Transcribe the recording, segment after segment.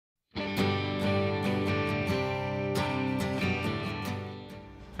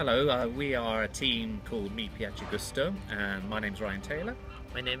Hello, we are a team called Mi Piace Gusto, and my name's Ryan Taylor.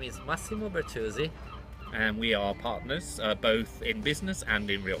 My name is Massimo Bertusi. And we are partners both in business and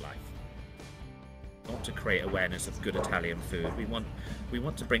in real life. We want to create awareness of good Italian food. We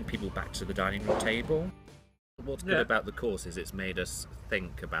want to bring people back to the dining room table. What's good about the course is it's made us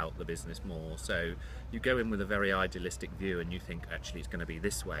think about the business more. So you go in with a very idealistic view and you think actually it's going to be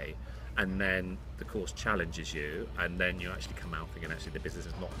this way, and then the course challenges you, and then you actually come out thinking actually the business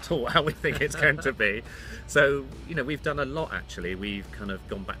is not at all how we think it's going to be. So we've done a lot actually. We've kind of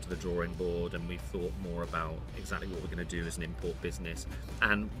gone back to the drawing board and we've thought more about exactly what we're going to do as an import business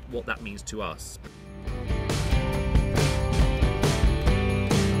and what that means to us.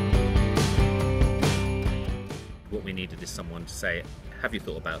 What we needed is someone to say, have you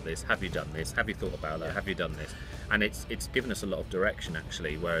thought about this? Have you done this? Have you thought about that? Have you done this? And it's given us a lot of direction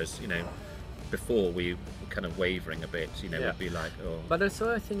actually, whereas before we were kind of wavering a bit, would be like, oh. But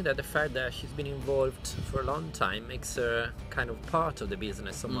also I think that the fact that she's been involved for a long time makes her kind of part of the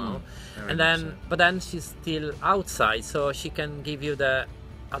business somehow. But then she's still outside, so she can give you the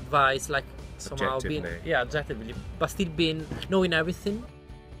advice like somehow objectively, but still being knowing everything.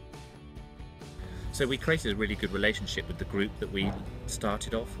 So we created a really good relationship with the group that we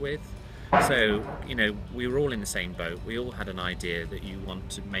started off with. So, we were all in the same boat. We all had an idea that you want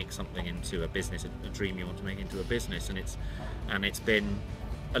to make something into a business, a dream you want to make into a business, and it's been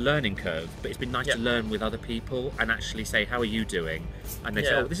a learning curve, but it's been nice to learn with other people and actually say, how are you doing? And they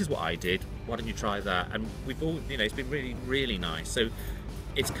say, oh, this is what I did, why don't you try that? And we've all, it's been really, really nice. So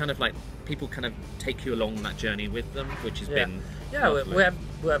it's kind of like people kind of take you along that journey with them, which has been lovely.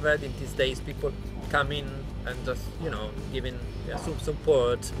 we have had in these days people come in and just giving some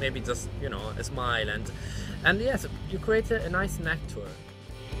support, maybe just a smile, and yes, you create a nice network.